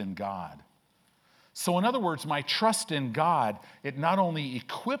trust in God. So in other words, my trust in God, it not only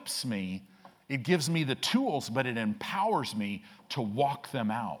equips me, it gives me the tools, but it empowers me to walk them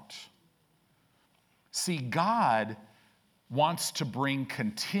out. See, God wants to bring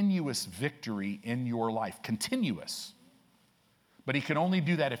continuous victory in your life. Continuous. But he can only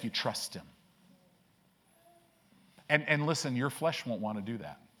do that if you trust him. And listen, your flesh won't want to do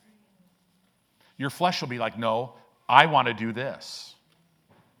that. Your flesh will be like, no, I want to do this.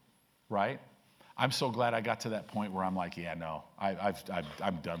 Right? I'm so glad I got to that point where I'm like, yeah, no,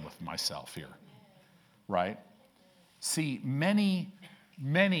 I'm done with myself here. Right? See, many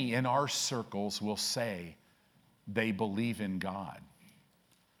in our circles will say they believe in God.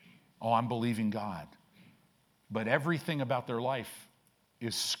 Oh, I'm believing God. But everything about their life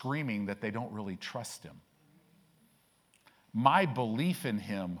is screaming that they don't really trust him. My belief in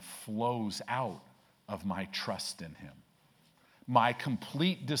him flows out of my trust in him. My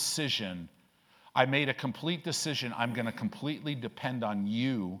complete decision, I made a complete decision, I'm going to completely depend on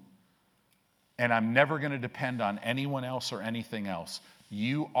you, and I'm never going to depend on anyone else or anything else.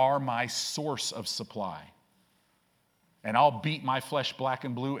 You are my source of supply. And I'll beat my flesh black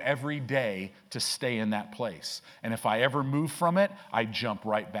and blue every day to stay in that place. And if I ever move from it, I jump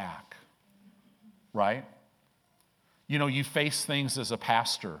right back. Right? You know, you face things as a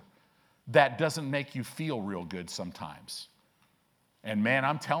pastor that doesn't make you feel real good sometimes. And man,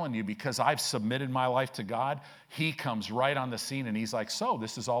 I'm telling you, because I've submitted my life to God, he comes right on the scene and he's like, so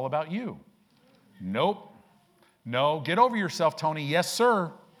this is all about you. Nope. No, get over yourself, Tony. Yes,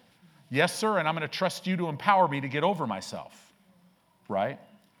 sir. Yes, sir, and I'm going to trust you to empower me to get over myself. Right?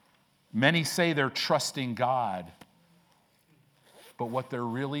 Many say they're trusting God, But what they're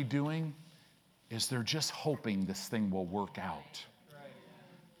really doing is they're just hoping this thing will work out.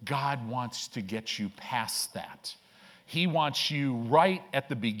 God wants to get you past that. He wants you right at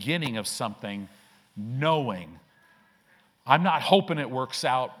the beginning of something knowing, I'm not hoping it works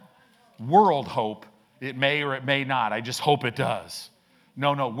out, world hope, it may or it may not. I just hope it does.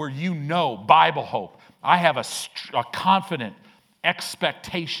 No, where you know, Bible hope. I have a confident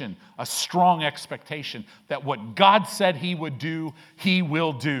expectation, a strong expectation that what God said he would do, he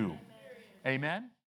will do. Amen?